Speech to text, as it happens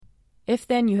If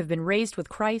then you have been raised with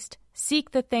Christ,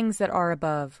 seek the things that are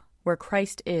above, where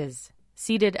Christ is,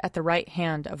 seated at the right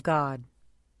hand of God.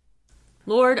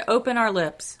 Lord, open our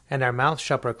lips, and our mouth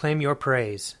shall proclaim your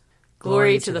praise.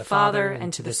 Glory to the Father,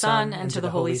 and to the Son, and to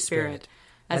the Holy Spirit,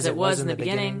 as it was in the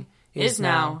beginning, is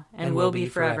now, and will be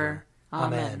forever.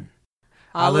 Amen.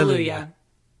 Alleluia.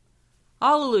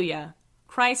 Alleluia.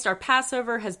 Christ our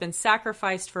Passover has been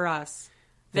sacrificed for us.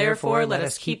 Therefore let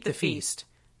us keep the feast,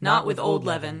 not with old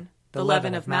leaven, the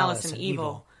leaven of malice and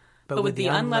evil, but with the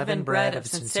unleavened bread of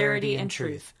sincerity and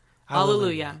truth.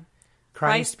 Alleluia.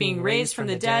 Christ, being raised from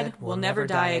the dead, will never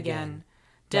die again.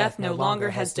 Death no longer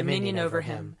has dominion over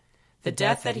him. The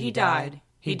death that he died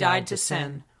to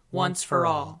sin, once for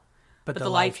all. But the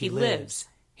life he lives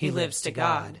to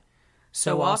God.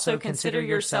 So also consider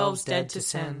yourselves dead to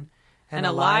sin, and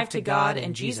alive to God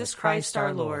in Jesus Christ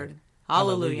our Lord.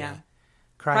 Alleluia.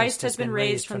 Christ has been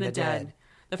raised from the dead,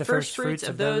 the firstfruits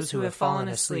of those who have fallen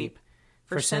asleep.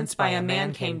 For since by a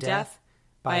man came death,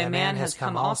 by a man has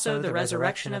come also the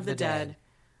resurrection of the dead.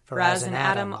 For as in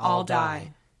Adam all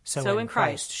die, so in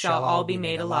Christ shall all be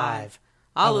made alive.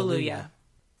 Alleluia.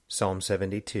 Psalm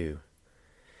 72.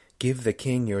 Give the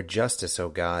king your justice, O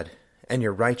God, and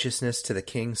your righteousness to the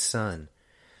king's son,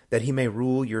 that he may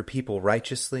rule your people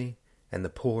righteously and the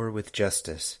poor with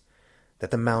justice, that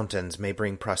the mountains may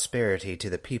bring prosperity to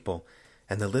the people,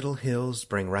 and the little hills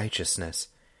bring righteousness.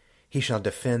 He shall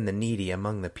defend the needy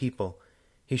among the people.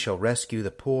 He shall rescue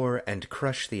the poor and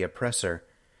crush the oppressor.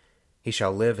 He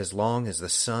shall live as long as the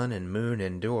sun and moon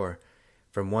endure,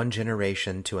 from one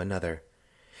generation to another.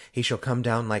 He shall come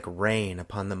down like rain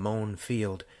upon the mown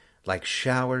field, like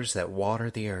showers that water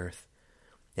the earth.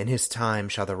 In his time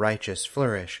shall the righteous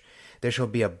flourish. There shall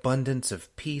be abundance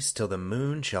of peace till the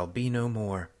moon shall be no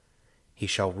more. He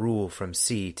shall rule from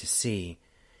sea to sea,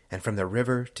 and from the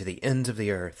river to the ends of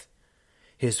the earth.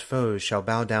 His foes shall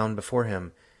bow down before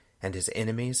him, and his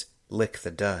enemies lick the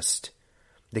dust.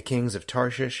 The kings of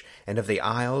Tarshish and of the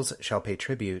isles shall pay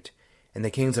tribute, and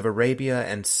the kings of Arabia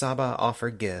and Saba offer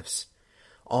gifts.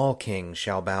 All kings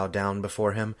shall bow down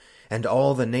before him, and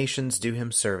all the nations do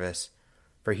him service.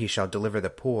 For he shall deliver the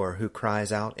poor who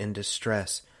cries out in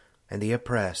distress, and the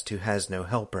oppressed who has no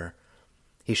helper.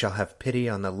 He shall have pity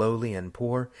on the lowly and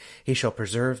poor. He shall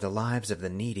preserve the lives of the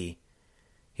needy.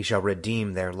 He shall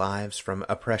redeem their lives from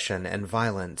oppression and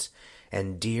violence,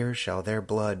 and dear shall their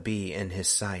blood be in his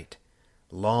sight.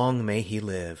 Long may he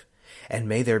live, and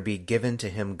may there be given to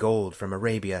him gold from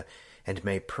Arabia, and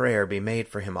may prayer be made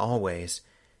for him always,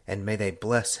 and may they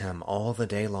bless him all the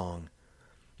day long.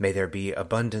 May there be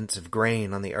abundance of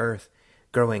grain on the earth,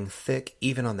 growing thick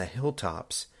even on the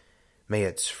hilltops. May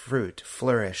its fruit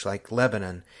flourish like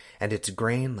Lebanon, and its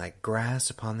grain like grass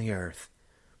upon the earth.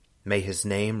 May his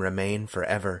name remain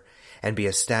forever, and be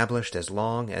established as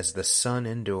long as the sun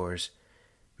endures.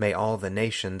 May all the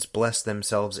nations bless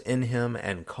themselves in him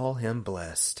and call him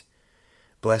blessed.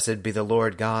 Blessed be the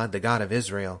Lord God, the God of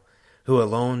Israel, who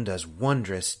alone does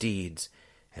wondrous deeds,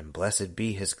 and blessed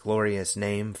be his glorious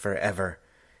name forever.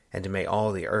 And may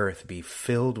all the earth be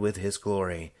filled with his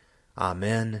glory.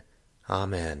 Amen.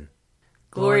 Amen.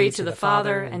 Glory to the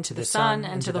Father, and to the Son,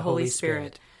 and to the Holy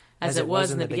Spirit, as it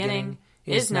was in the beginning,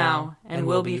 is now, and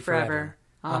will be forever.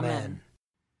 Amen.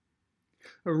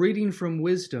 A reading from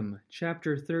Wisdom,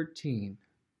 chapter 13.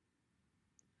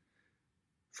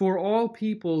 For all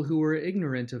people who were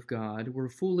ignorant of God were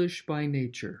foolish by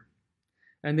nature,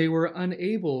 and they were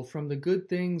unable from the good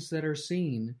things that are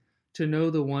seen to know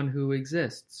the one who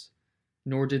exists,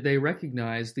 nor did they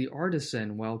recognize the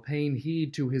artisan while paying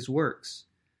heed to his works.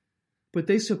 But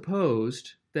they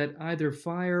supposed that either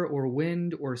fire or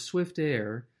wind or swift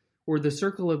air, or the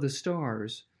circle of the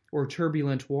stars, or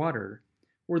turbulent water,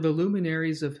 or the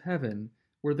luminaries of heaven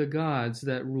were the gods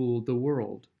that ruled the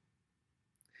world.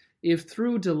 If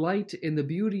through delight in the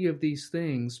beauty of these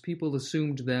things people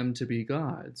assumed them to be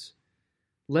gods,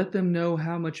 let them know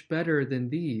how much better than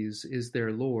these is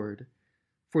their Lord,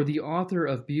 for the author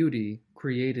of beauty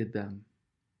created them.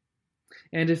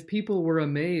 And if people were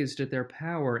amazed at their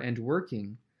power and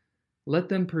working, let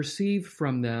them perceive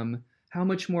from them how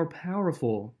much more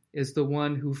powerful is the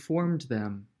one who formed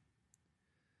them.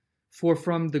 For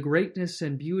from the greatness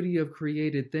and beauty of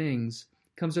created things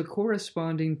comes a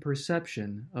corresponding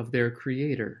perception of their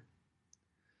Creator.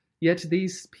 Yet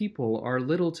these people are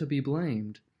little to be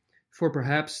blamed, for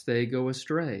perhaps they go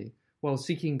astray while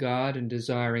seeking God and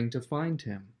desiring to find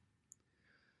him.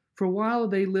 For while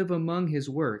they live among his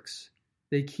works,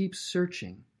 they keep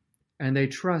searching, and they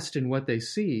trust in what they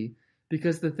see,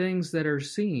 because the things that are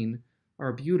seen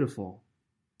are beautiful.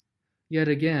 Yet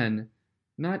again,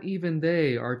 not even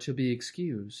they are to be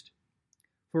excused.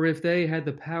 For if they had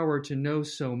the power to know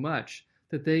so much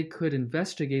that they could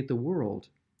investigate the world,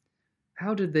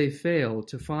 how did they fail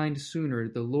to find sooner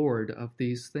the Lord of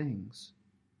these things?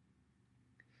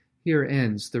 Here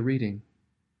ends the reading.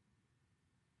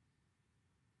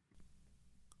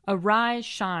 Arise,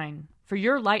 shine, for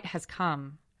your light has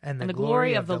come, and the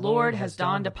glory of the Lord has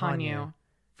dawned upon you.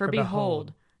 For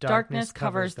behold, darkness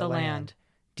covers the land,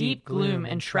 deep gloom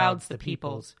enshrouds the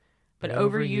peoples. But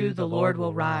over you the Lord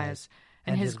will rise,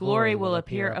 and his glory will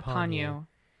appear upon you.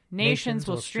 Nations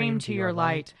will stream to your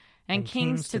light, and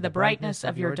kings to the brightness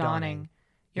of your dawning.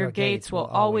 Your gates will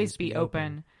always be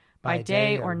open. By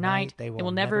day or night they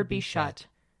will never be shut.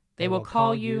 They will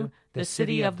call you the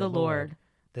city of the Lord,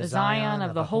 the Zion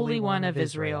of the Holy One of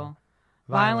Israel.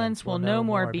 Violence will no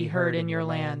more be heard in your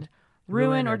land,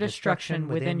 ruin or destruction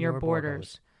within your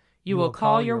borders. You will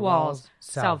call your walls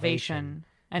salvation,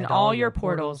 and all your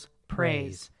portals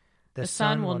praise. The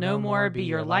sun will no more be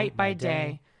your light by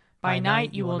day. By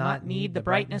night you will not need the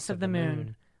brightness of the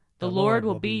moon. The Lord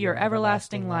will be your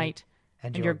everlasting light,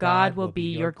 and your God will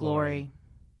be your glory.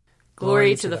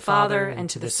 Glory to the Father, and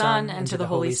to the Son, and to the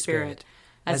Holy Spirit,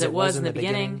 as it was in the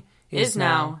beginning, is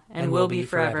now, and will be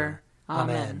forever.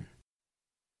 Amen.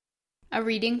 A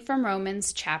reading from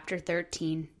Romans chapter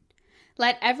 13.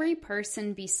 Let every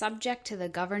person be subject to the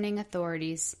governing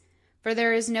authorities, for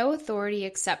there is no authority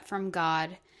except from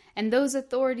God, and those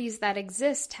authorities that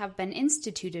exist have been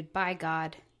instituted by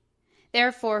God.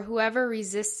 Therefore, whoever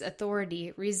resists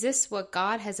authority resists what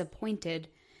God has appointed,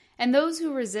 and those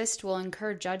who resist will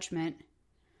incur judgment.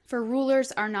 For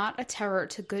rulers are not a terror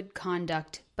to good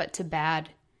conduct, but to bad.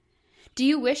 Do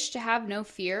you wish to have no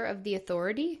fear of the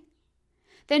authority?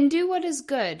 Then do what is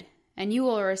good, and you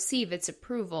will receive its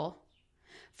approval.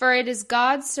 For it is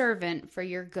God's servant for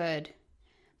your good.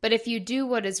 But if you do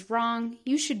what is wrong,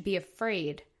 you should be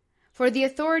afraid. For the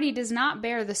authority does not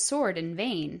bear the sword in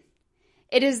vain.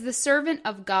 It is the servant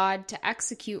of God to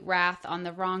execute wrath on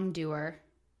the wrongdoer.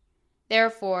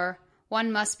 Therefore,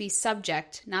 one must be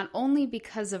subject not only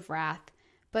because of wrath,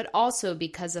 but also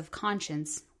because of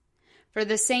conscience. For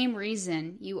the same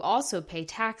reason, you also pay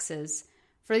taxes,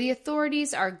 for the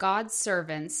authorities are God's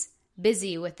servants,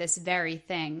 busy with this very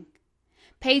thing.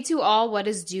 Pay to all what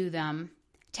is due them,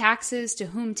 taxes to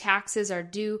whom taxes are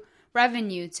due,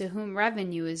 revenue to whom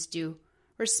revenue is due,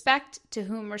 respect to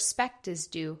whom respect is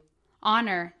due,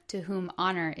 honor to whom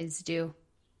honor is due.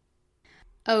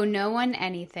 Owe no one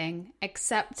anything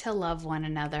except to love one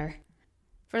another.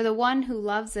 For the one who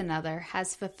loves another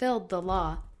has fulfilled the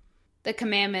law. The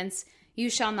commandments, you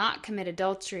shall not commit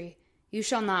adultery, you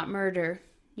shall not murder,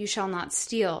 you shall not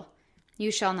steal,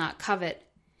 you shall not covet,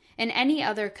 and any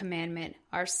other commandment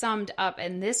are summed up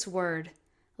in this word,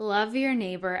 love your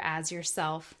neighbor as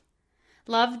yourself.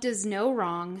 Love does no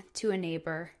wrong to a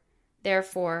neighbor.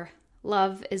 Therefore,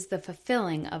 love is the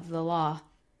fulfilling of the law.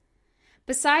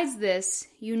 Besides this,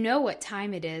 you know what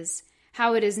time it is,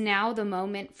 how it is now the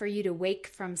moment for you to wake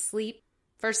from sleep.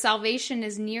 For salvation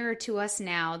is nearer to us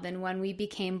now than when we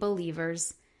became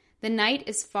believers. The night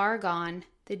is far gone,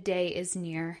 the day is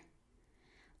near.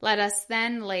 Let us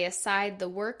then lay aside the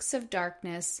works of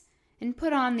darkness and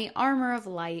put on the armor of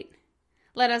light.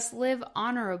 Let us live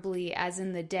honorably as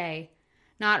in the day,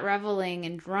 not reveling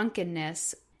in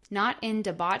drunkenness, not in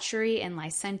debauchery and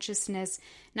licentiousness,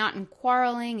 not in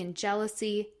quarreling and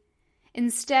jealousy.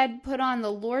 Instead, put on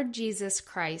the Lord Jesus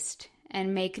Christ,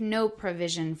 and make no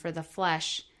provision for the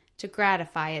flesh to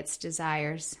gratify its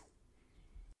desires.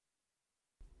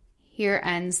 Here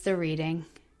ends the reading.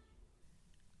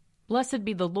 Blessed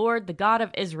be the Lord, the God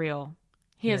of Israel.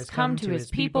 He has come to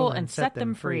his people and set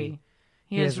them free.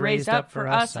 He has raised up for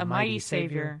us a mighty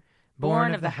Savior,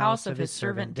 born of the house of his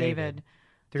servant David.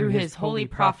 Through his holy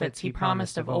prophets he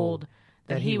promised of old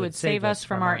that he would save us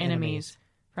from our enemies,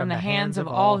 from the hands of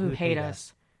all who hate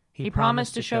us. He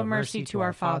promised to show mercy to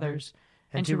our fathers,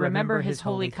 and to remember his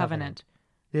holy covenant.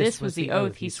 This was the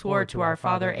oath he swore to our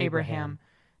father Abraham,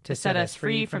 to set us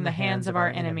free from the hands of our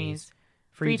enemies,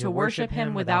 free to worship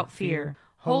him without fear,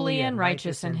 holy and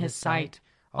righteous in his sight,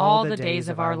 all the days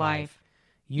of our life.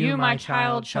 You, my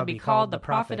child, shall be called the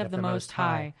prophet of the Most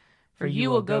High, for you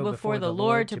will go before the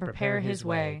Lord to prepare his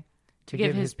way, to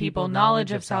give his people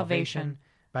knowledge of salvation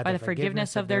by the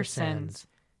forgiveness of their sins.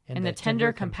 In the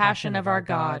tender compassion of our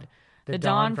God, the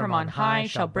dawn from on high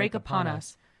shall break upon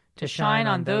us, to shine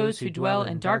on those who dwell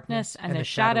in darkness and the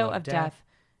shadow of death,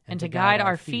 and to guide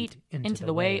our feet into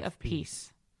the way of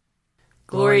peace.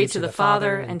 Glory to the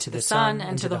Father, and to the Son,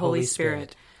 and to the Holy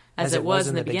Spirit, as it was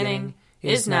in the beginning,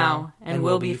 is now, and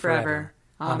will be forever.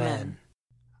 Amen.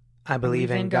 I believe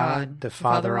in God, the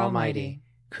Father Almighty,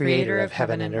 creator of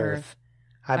heaven and earth.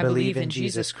 I believe in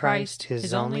Jesus Christ,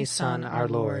 his only Son, our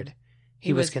Lord.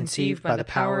 He was conceived by the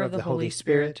power of the Holy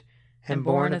Spirit and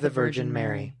born of the Virgin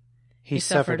Mary. He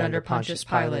suffered under Pontius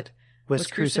Pilate, was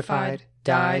crucified,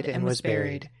 died, and was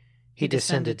buried. He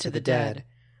descended to the dead.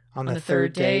 On the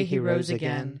third day he rose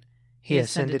again. He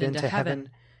ascended into heaven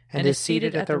and is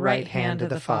seated at the right hand of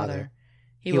the Father.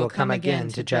 He will come again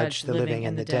to judge the living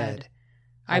and the dead.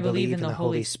 I believe in the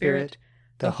Holy Spirit,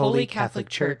 the Holy Catholic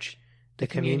Church, the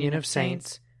communion of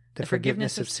saints, the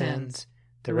forgiveness of sins,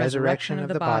 the resurrection of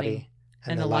the body,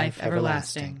 and the life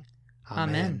everlasting.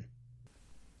 Amen.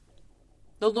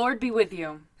 The Lord be with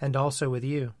you. And also with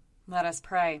you. Let us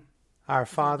pray. Our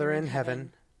Father in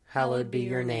heaven, hallowed be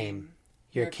your name.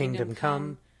 Your kingdom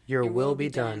come, your will be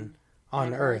done,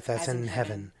 on earth as in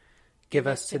heaven. Give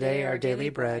us today our daily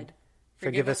bread.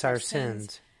 Forgive us our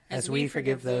sins, as we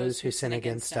forgive those who sin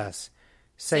against us.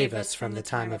 Save us from the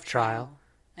time of trial,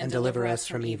 and deliver us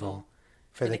from evil.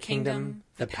 For the kingdom,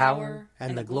 the power,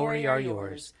 and the glory are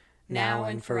yours, now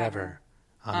and forever.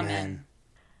 Amen.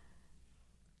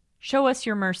 Show us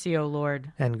your mercy, O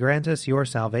Lord. And grant us your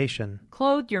salvation.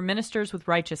 Clothe your ministers with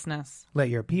righteousness. Let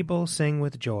your people sing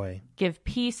with joy. Give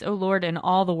peace, O Lord, in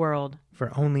all the world.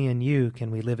 For only in you can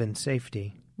we live in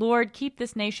safety. Lord, keep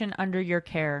this nation under your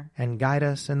care. And guide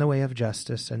us in the way of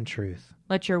justice and truth.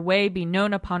 Let your way be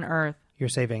known upon earth. Your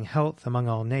saving health among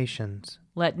all nations.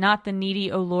 Let not the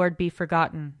needy, O Lord, be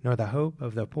forgotten. Nor the hope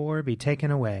of the poor be taken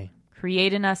away.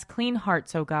 Create in us clean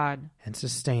hearts, O God. And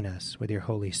sustain us with your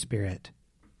Holy Spirit.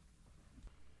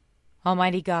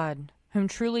 Almighty God, whom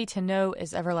truly to know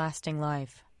is everlasting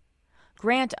life,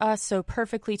 grant us so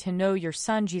perfectly to know your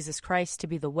Son, Jesus Christ, to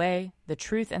be the way, the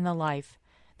truth, and the life,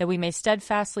 that we may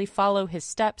steadfastly follow his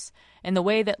steps in the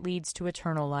way that leads to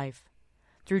eternal life.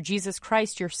 Through Jesus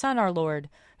Christ, your Son, our Lord,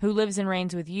 who lives and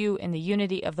reigns with you in the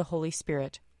unity of the Holy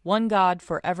Spirit, one God,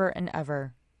 forever and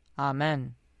ever.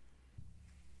 Amen.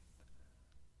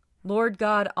 Lord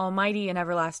God, almighty and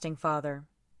everlasting Father,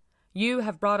 you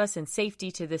have brought us in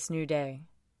safety to this new day.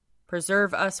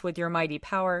 Preserve us with your mighty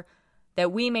power,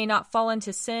 that we may not fall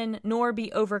into sin nor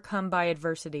be overcome by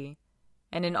adversity.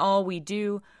 And in all we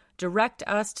do, direct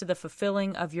us to the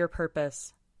fulfilling of your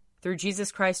purpose. Through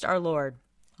Jesus Christ our Lord.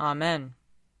 Amen.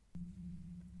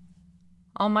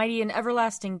 Almighty and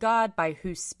everlasting God, by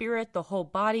whose Spirit the whole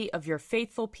body of your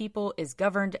faithful people is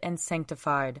governed and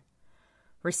sanctified,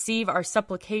 receive our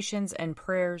supplications and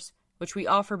prayers, which we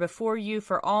offer before you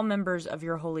for all members of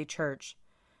your holy church,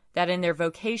 that in their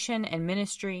vocation and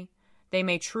ministry they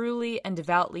may truly and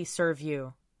devoutly serve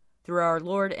you. Through our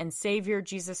Lord and Savior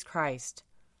Jesus Christ.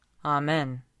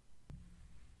 Amen.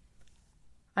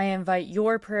 I invite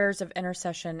your prayers of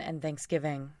intercession and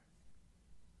thanksgiving.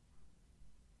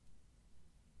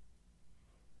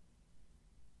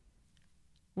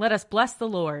 Let us bless the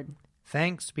Lord.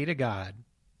 Thanks be to God.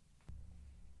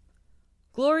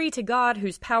 Glory to God,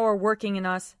 whose power working in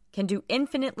us can do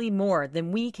infinitely more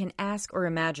than we can ask or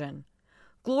imagine.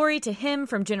 Glory to him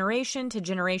from generation to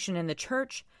generation in the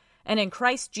church and in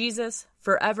Christ Jesus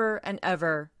forever and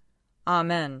ever.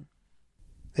 Amen.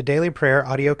 The Daily Prayer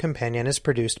audio companion is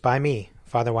produced by me,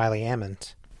 Father Wiley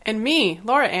Ammons. And me,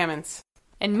 Laura Ammons.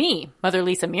 And me, Mother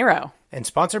Lisa Meirow. And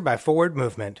sponsored by Forward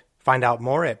Movement. Find out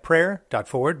more at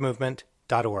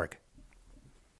prayer.forwardmovement.org.